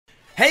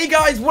Hey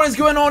guys, what is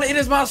going on? It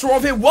is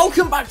MasterOv here.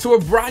 Welcome back to a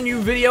brand new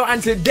video,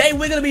 and today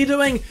we're going to be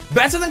doing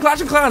Better Than Clash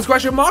of Clans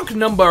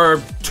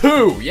number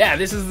 2. Yeah,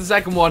 this is the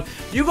second one.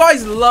 You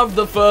guys loved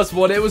the first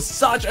one. It was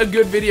such a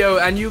good video,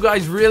 and you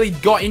guys really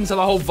got into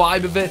the whole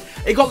vibe of it.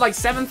 It got like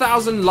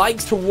 7,000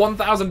 likes to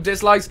 1,000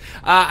 dislikes,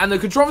 and the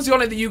controversy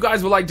on it that you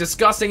guys were like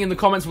discussing in the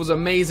comments was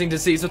amazing to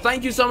see. So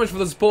thank you so much for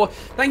the support.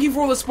 Thank you for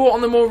all the support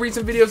on the more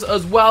recent videos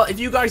as well. If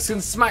you guys can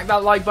smack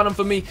that like button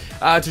for me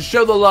to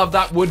show the love,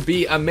 that would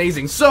be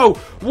amazing. So,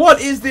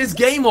 what is this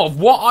game of?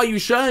 What are you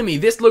showing me?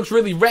 This looks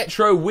really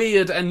retro,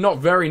 weird, and not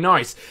very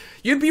nice.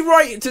 You'd be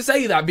right to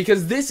say that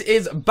because this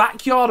is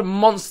Backyard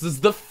Monsters,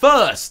 the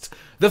first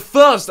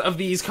of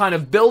these kind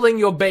of building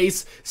your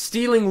base,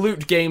 stealing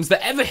loot games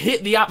that ever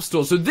hit the App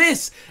Store. So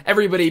this,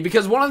 everybody,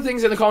 because one of the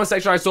things in the comment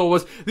section I saw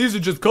was, these are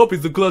just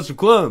copies of Clash of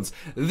Clans.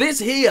 This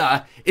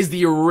here is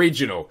the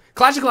original.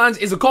 Clash of Clans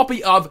is a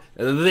copy of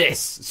this.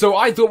 So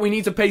I thought we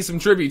need to pay some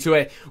tribute to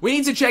it. We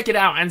need to check it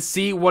out and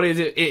see what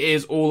it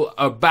is all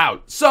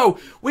about. So,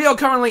 we are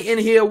currently in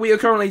here. We are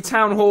currently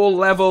Town Hall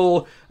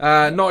level,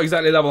 not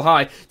exactly level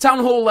high, Town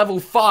Hall level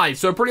 5.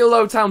 So a pretty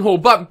low Town Hall,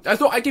 but I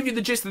thought I'd give you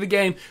the gist of the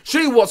game, show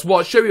you what's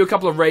what, show you a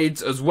couple of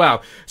raids as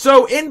well.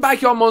 So, in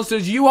Backyard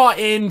Monsters, you are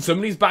in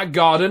somebody's back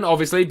garden,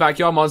 obviously,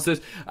 Backyard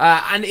Monsters,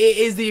 and it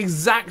is the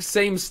exact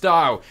same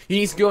style. You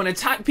need to go and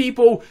attack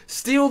people,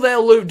 steal their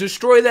loot,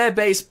 destroy their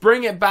base,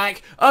 bring it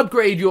back,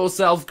 upgrade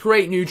yourself,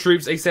 create new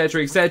troops,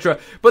 etc, etc.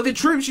 But the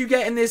troops you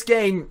get in this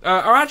game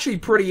are actually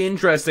pretty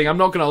interesting, I'm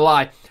not gonna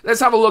lie. Let's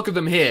have a look at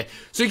them here.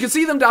 So you can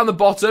see them down the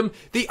bottom.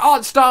 The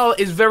art style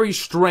is very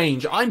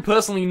strange. I'm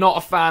personally not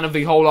a fan of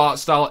the whole art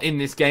style in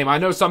this game. I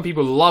know some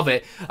people love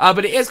it,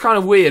 but it is kind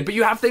of weird. But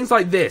you have things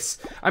like this.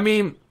 I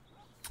mean,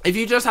 if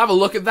you just have a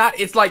look at that,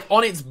 it's like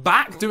on its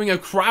back doing a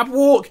crab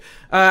walk,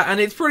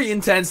 and it's pretty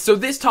intense. So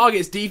this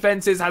targets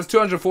defenses, has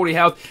 240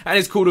 health, and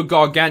is called a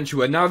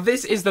Gargantua. Now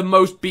this is the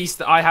most beast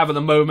that I have at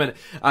the moment,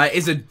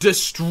 is a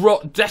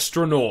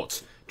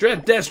Destronaut.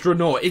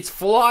 It's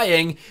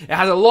flying, it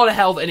has a lot of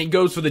health, and it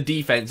goes for the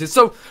defenses.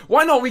 So,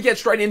 why not we get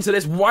straight into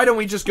this? Why don't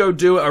we just go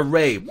do a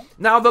raid?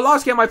 Now, the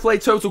last game I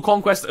played, Total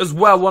Conquest, as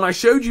well, when I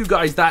showed you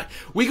guys that,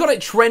 we got it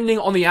trending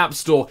on the App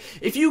Store.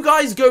 If you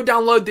guys go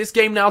download this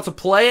game now to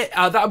play it,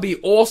 that would be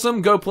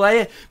awesome, go play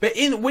it. But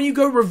when you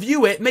go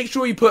review it, make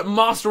sure you put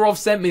MasterOv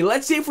sent me.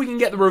 Let's see if we can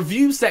get the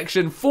review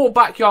section for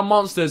Backyard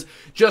Monsters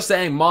just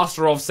saying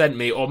MasterOv sent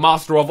me, or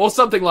MasterOv, or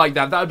something like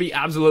that. That would be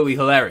absolutely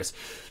hilarious.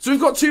 So we've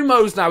got two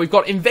modes now. We've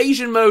got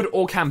invasion mode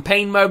or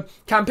campaign mode.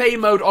 Campaign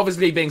mode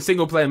obviously being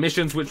single player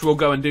missions, which we'll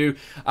go and do.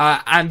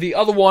 And the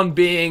other one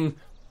being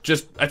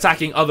just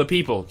attacking other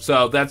people.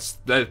 So that's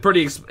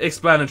pretty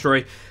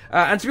explanatory.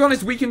 And to be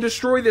honest, we can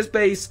destroy this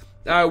base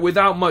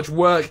without much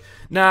work.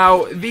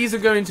 Now, these are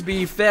going to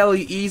be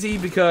fairly easy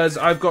because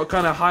I've got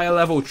kind of higher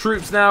level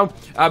troops now.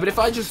 But if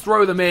I just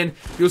throw them in,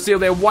 you'll see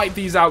they'll wipe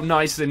these out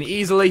nice and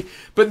easily.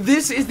 But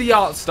this is the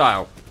art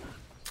style.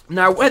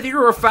 Now, whether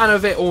you're a fan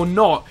of it or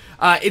not,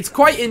 it's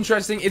quite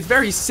interesting. It's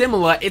very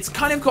similar. It's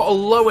kind of got a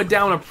lower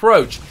down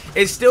approach.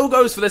 It still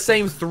goes for the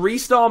same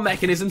 3-star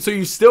mechanism, so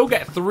you still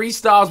get 3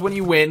 stars when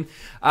you win.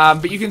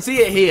 But you can see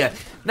it here.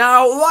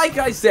 Now, like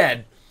I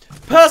said,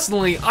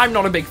 personally, I'm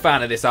not a big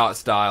fan of this art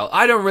style.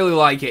 I don't really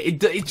like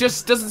it. It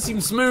just doesn't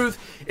seem smooth.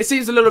 It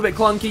seems a little bit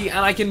clunky, and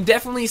I can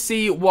definitely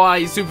see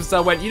why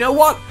Supercell went, you know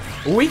what?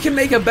 We can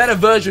make a better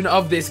version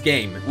of this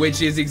game,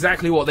 which is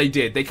exactly what they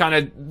did. They kind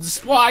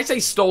of, well, I say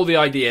stole the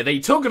idea. They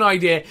took an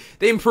idea,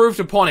 they improved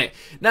upon it.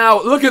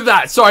 Now, look at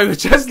that. Sorry,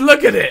 just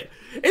look at it.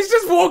 It's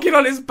just walking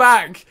on its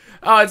back.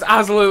 Oh, it's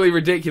absolutely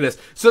ridiculous.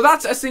 So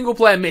that's a single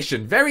player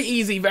mission. Very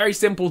easy, very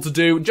simple to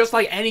do, just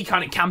like any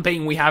kind of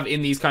campaign we have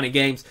in these kind of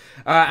games.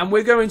 And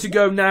we're going to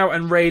go now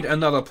and raid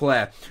another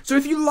player. So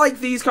if you like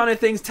these kind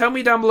of things, tell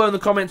me down below in the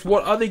comments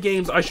what other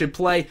games I should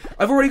play.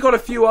 I've already got a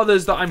few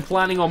others that I'm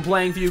planning on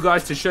playing for you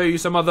guys to show you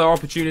some other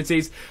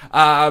opportunities. But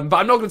I'm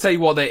not going to tell you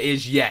what there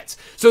is yet.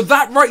 So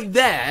that right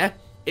there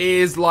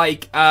is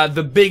like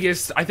the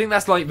biggest, I think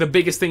that's like the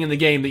biggest thing in the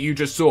game that you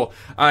just saw.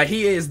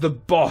 He is the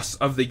boss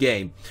of the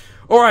game.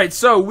 Alright,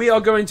 so we are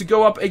going to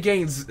go up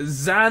against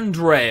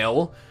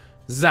Zandrail,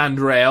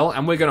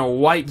 and we're going to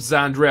wipe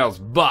Zandrail's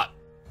butt.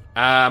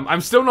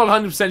 I'm still not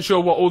 100% sure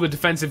what all the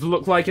defensive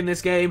look like in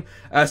this game,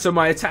 so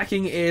my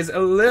attacking is a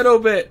little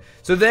bit,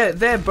 so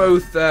they're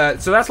both, so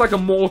that's like a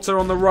mortar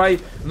on the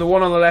right, and the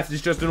one on the left is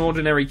just an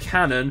ordinary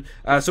cannon,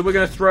 so we're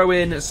going to throw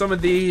in some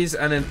of these,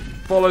 and then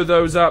follow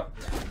those up,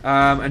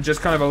 and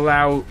just kind of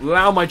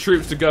allow my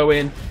troops to go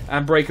in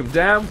and break them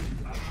down.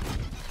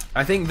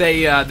 I think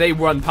they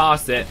run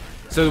past it.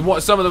 So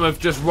some of them have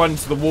just run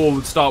to the wall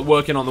and start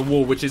working on the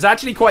wall, which is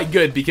actually quite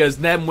good because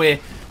then we're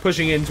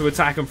pushing in to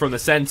attack them from the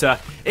center.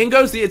 In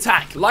goes the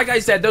attack. Like I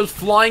said, those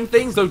flying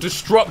things, those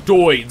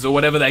Destructoids or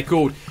whatever they're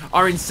called,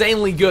 are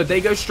insanely good. They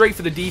go straight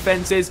for the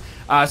defenses,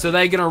 so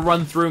they're going to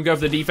run through and go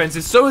for the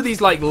defenses. So are these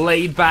like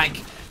laid back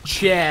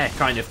chair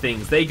kind of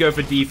things. They go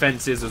for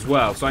defenses as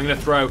well. So I'm going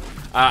to throw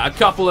a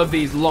couple of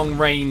these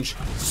long-range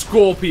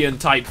scorpion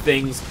type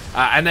things,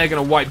 and they're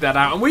going to wipe that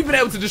out. And we've been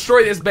able to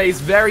destroy this base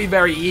very,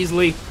 very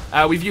easily.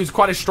 We've used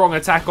quite a strong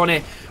attack on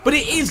it, but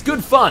it is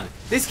good fun.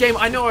 This game,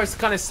 I know I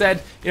kind of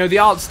said, you know, the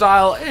art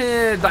style,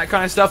 that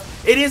kind of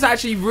stuff. It is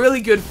actually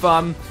really good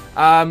fun.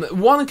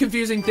 One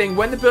confusing thing,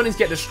 when the buildings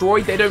get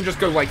destroyed, they don't just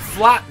go like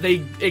flat,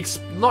 they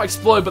not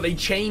explode, but they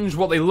change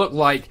what they look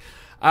like.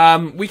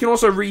 We can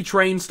also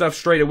retrain stuff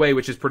straight away,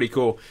 which is pretty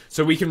cool.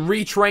 So we can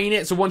retrain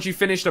it, so once you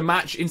finish the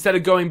match, instead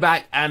of going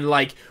back and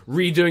like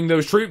redoing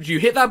those troops, you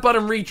hit that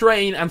button,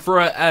 retrain, and for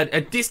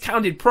a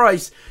discounted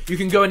price, you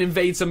can go and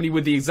invade somebody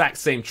with the exact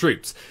same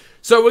troops.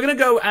 So we're gonna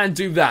go and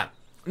do that.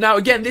 Now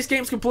again, this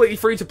game's completely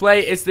free to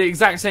play, it's the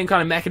exact same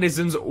kind of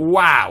mechanisms.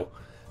 Wow,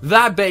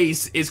 that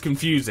base is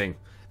confusing.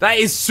 That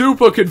is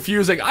super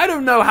confusing. I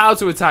don't know how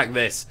to attack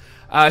this.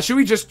 Should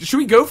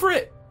we go for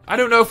it? I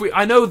don't know if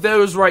I know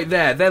those right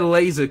there. They're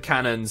laser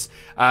cannons.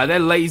 They're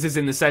lasers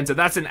in the center.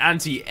 That's an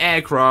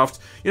anti-aircraft.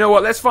 You know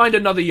what? Let's find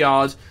another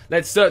yard.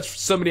 Let's search for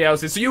somebody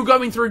else's. So you're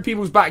going through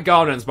people's back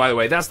gardens, by the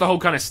way. That's the whole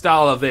kind of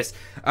style of this.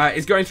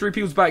 Is going through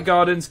people's back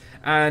gardens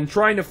and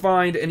trying to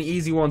find an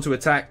easy one to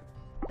attack.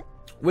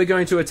 We're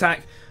going to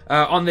attack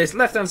on this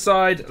left-hand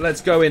side.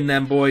 Let's go in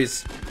then,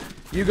 boys.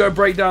 You go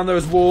break down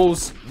those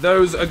walls.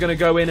 Those are going to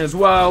go in as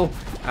well.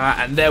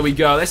 And there we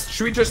go.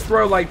 Should we just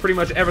throw like pretty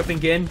much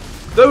everything in?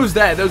 Those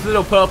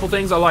little purple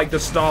things are like the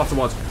starter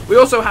ones. We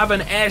also have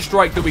an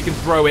airstrike that we can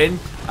throw in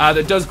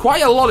that does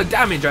quite a lot of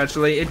damage,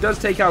 actually. It does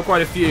take out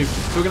quite a few.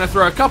 So we're going to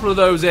throw a couple of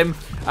those in,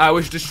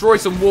 which destroy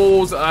some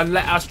walls and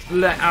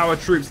let our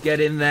troops get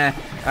in there.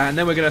 And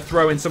then we're going to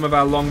throw in some of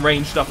our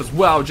long-range stuff as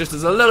well, just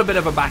as a little bit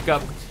of a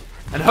backup.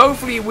 And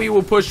hopefully we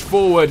will push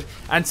forward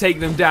and take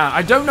them down.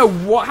 I don't know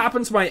what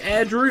happened to my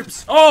air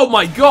troops. Oh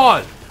my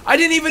god! I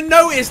didn't even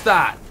notice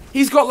that!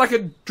 He's got like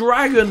a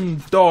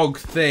dragon dog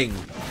thing.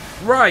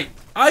 Right.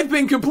 I've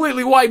been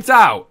completely wiped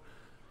out.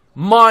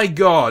 My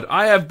god,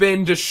 I have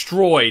been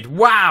destroyed.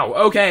 Wow,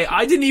 okay,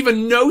 I didn't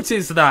even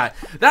notice that.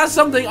 That's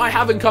something I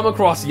haven't come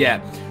across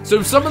yet.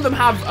 So some of them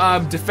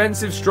have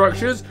defensive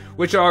structures,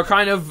 which are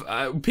kind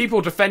of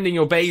people defending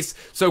your base.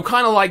 So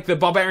kind of like the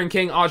Barbarian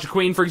King, Archer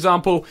Queen, for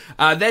example.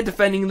 They're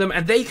defending them,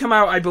 and they come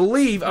out, I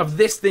believe, of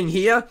this thing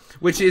here,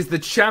 which is the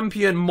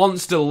Champion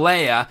Monster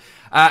Lair.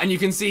 And you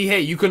can see here,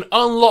 you can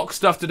unlock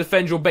stuff to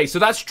defend your base. So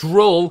that's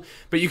Droll,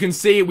 but you can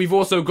see we've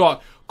also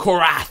got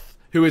Coate,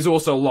 who is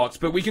also locked.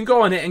 But we can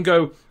go on it and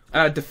go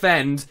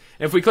defend.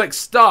 If we click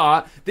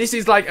start, this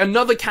is like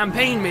another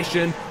campaign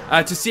mission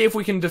to see if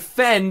we can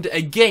defend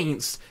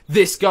against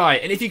this guy.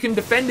 And if you can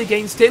defend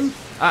against him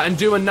and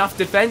do enough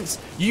defense,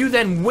 you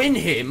then win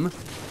him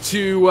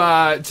to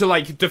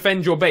like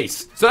defend your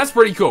base. So that's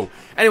pretty cool.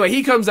 Anyway,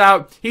 he comes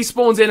out, he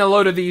spawns in a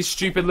load of these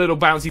stupid little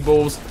bouncy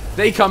balls.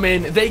 They come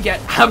in, they get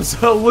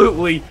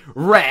absolutely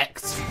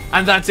wrecked,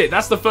 and that's it.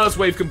 That's the first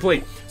wave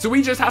complete. So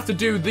we just have to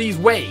do these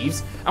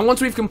waves, and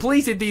once we've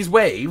completed these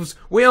waves,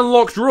 we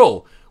unlock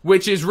Droll,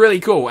 which is really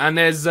cool. And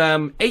there's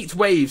 8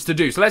 waves to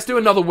do. So let's do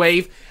another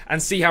wave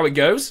and see how it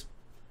goes.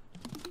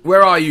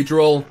 Where are you,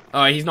 Droll?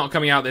 He's not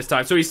coming out this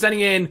time. So he's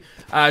sending in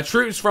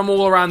troops from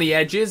all around the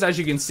edges, as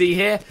you can see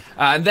here.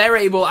 And they're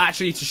able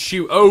actually to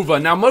shoot over.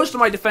 Now, most of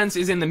my defense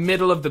is in the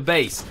middle of the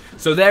base.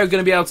 So they're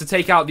going to be able to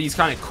take out these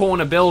kind of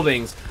corner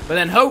buildings. But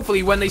then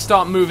hopefully when they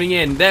start moving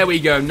in, there we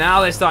go.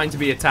 Now they're starting to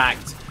be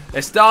attacked.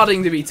 They're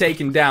starting to be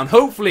taken down.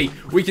 Hopefully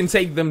we can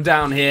take them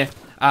down here.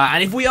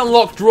 And if we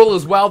unlock Droll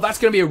as well, that's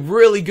going to be a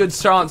really good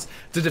chance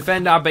to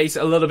defend our base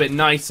a little bit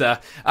nicer.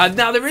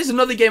 Now, there is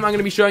another game I'm going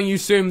to be showing you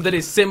soon that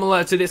is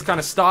similar to this kind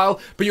of style,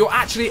 but you're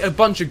actually a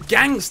bunch of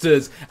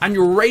gangsters, and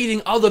you're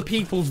raiding other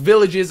people's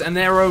villages and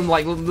their own,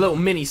 like, little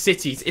mini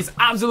cities. It's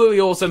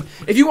absolutely awesome.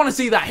 If you want to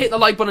see that, hit the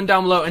like button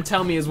down below and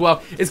tell me as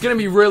well. It's going to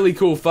be really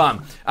cool fun.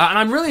 And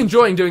I'm really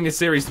enjoying doing this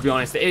series, to be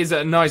honest. It is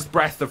a nice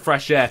breath of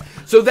fresh air.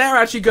 So they're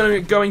actually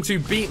going to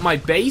beat my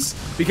base,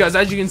 because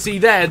as you can see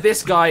there,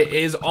 this guy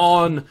is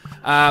on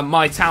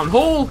my town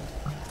hall,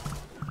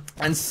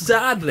 and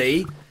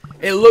sadly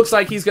it looks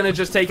like he's gonna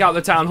just take out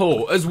the town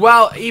hall as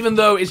well. Even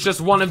though it's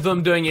just one of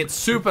them doing it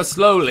super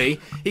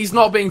slowly, he's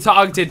not being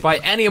targeted by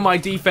any of my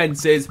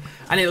defenses,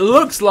 and it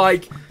looks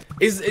like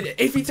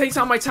if he takes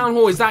out my town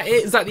hall, is that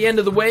it? Is that the end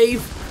of the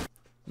wave?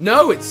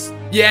 No,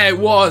 yeah, it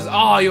was.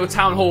 Oh, your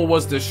town hall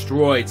was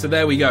destroyed. So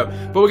there we go.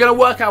 But we're going to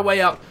work our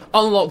way up,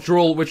 unlock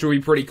Droll, which will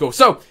be pretty cool.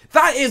 So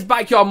that is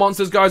Backyard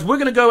Monsters, guys. We're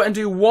going to go and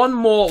do one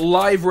more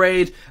live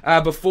raid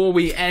before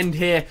we end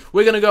here.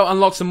 We're going to go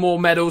unlock some more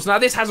medals. Now,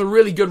 this has a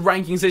really good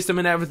ranking system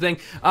and everything.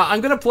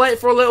 I'm going to play it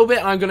for a little bit,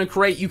 and I'm going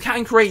to you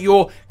can create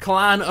your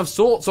clan of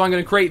sorts. So I'm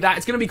going to create that.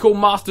 It's going to be called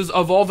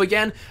MasterOv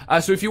again.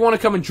 So if you want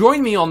to come and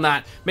join me on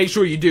that, make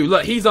sure you do.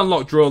 Look, he's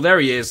unlocked Droll. There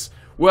he is.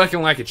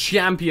 Working like a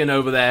champion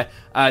over there,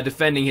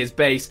 defending his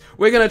base.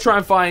 We're going to try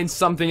and find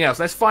something else.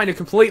 Let's find a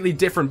completely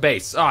different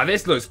base. Ah,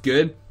 this looks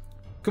good.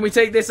 Can we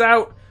take this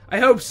out? I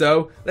hope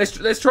so.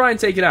 Let's try and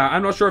take it out.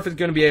 I'm not sure if it's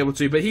going to be able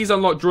to, but he's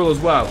unlocked Droll as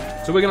well.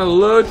 So we're going to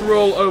lure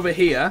Droll over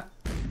here.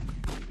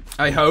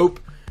 I hope.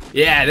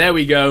 Yeah, there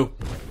we go.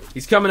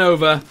 He's coming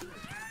over.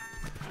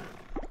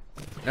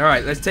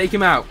 Alright, let's take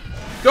him out.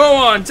 Go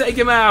on, take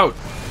him out.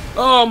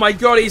 Oh my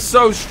god, he's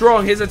so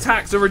strong. His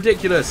attacks are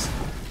ridiculous.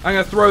 I'm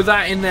going to throw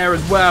that in there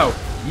as well.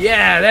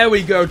 Yeah, there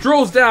we go.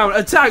 Draws down.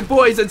 Attack,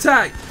 boys,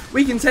 attack.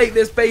 We can take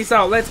this base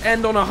out. Let's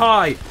end on a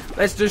high.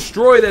 Let's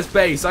destroy this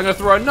base. I'm going to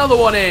throw another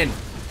one in.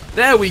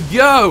 There we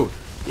go.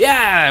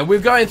 Yeah, we're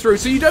going through.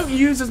 So you don't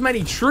use as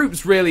many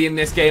troops really in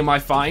this game, I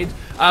find.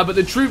 But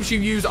the troops you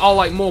use are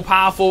like more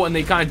powerful and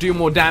they kind of do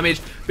more damage.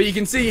 But you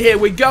can see here,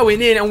 we're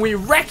going in and we're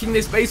wrecking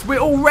this base. We're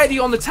already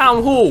on the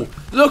town hall.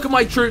 Look at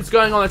my troops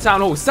going on the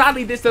town hall.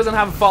 Sadly, this doesn't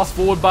have a fast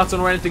forward button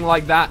or anything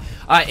like that.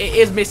 It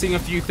is missing a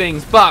few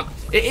things, but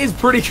it is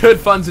pretty good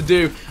fun to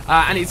do.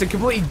 And it's a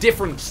completely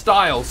different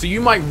style. So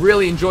you might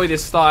really enjoy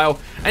this style.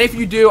 And if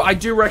you do, I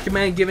do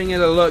recommend giving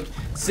it a look,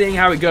 seeing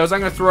how it goes. I'm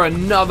going to throw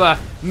another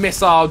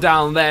missile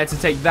down there to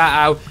take that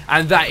out,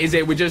 and that is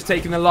it. We're just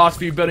taking the last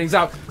few buildings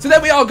out. So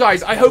there we are,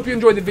 guys. I hope you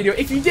enjoyed the video.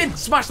 If you did,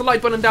 smash the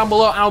like button down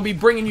below, and I'll be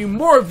bringing you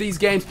more of these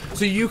games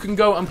so you can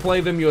go and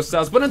play them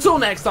yourselves. But until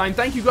next time,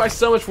 thank you guys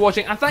so much for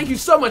watching, and thank you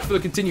so much for the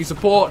continued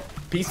support.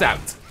 Peace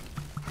out.